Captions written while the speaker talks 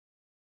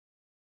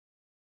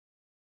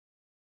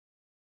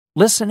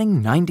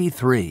Listening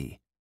 93.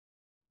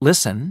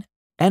 Listen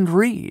and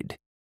read.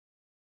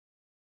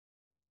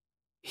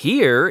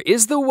 Here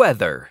is the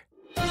weather.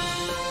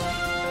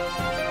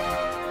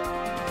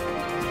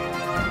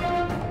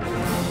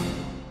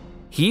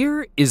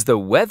 Here is the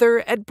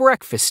weather at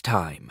breakfast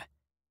time.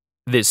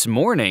 This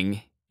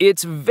morning,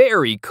 it's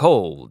very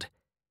cold.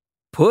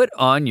 Put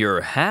on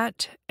your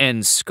hat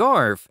and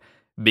scarf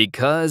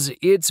because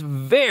it's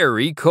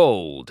very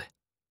cold.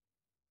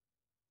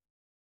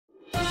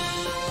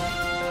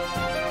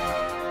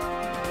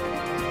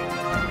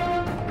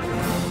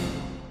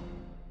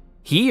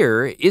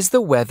 Here is the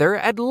weather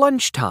at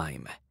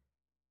lunchtime.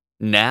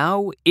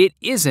 Now it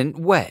isn't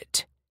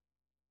wet.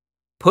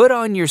 Put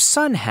on your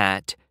sun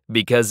hat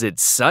because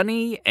it's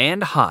sunny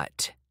and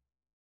hot.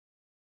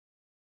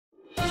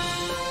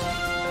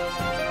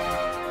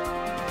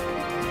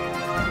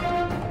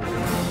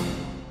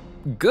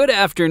 Good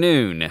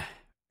afternoon.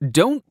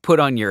 Don't put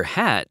on your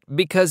hat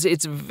because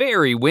it's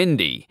very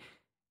windy.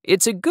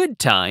 It's a good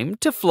time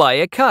to fly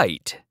a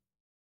kite.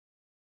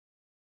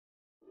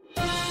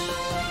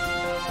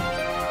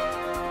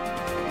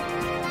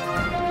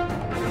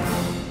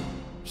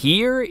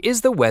 Here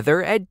is the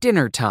weather at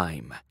dinner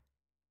time.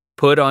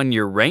 Put on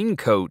your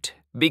raincoat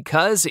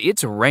because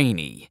it's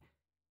rainy.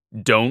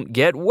 Don't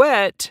get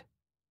wet.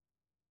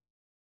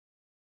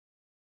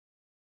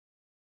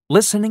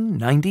 Listening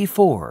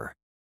 94.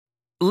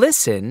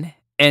 Listen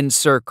and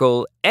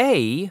circle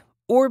A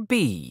or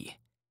B.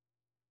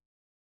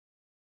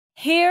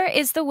 Here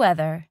is the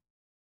weather.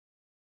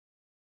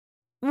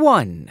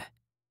 1,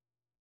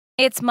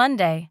 It's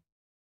Monday.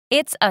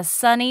 It's a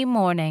sunny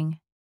morning.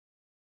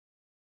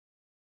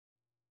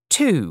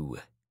 2,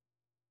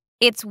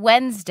 It's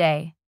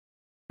Wednesday.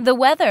 The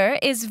weather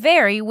is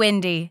very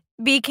windy.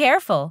 Be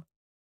careful.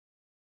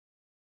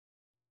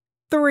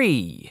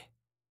 3,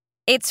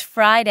 It's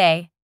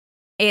Friday.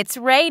 It's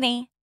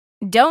rainy.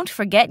 Don't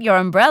forget your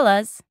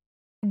umbrellas.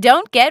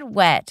 Don't get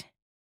wet.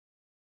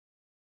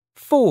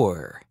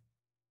 4,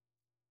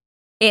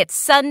 It's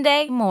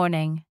Sunday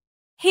morning.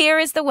 Here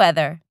is the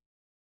weather.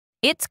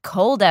 It's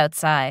cold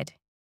outside.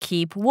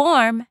 Keep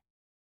warm.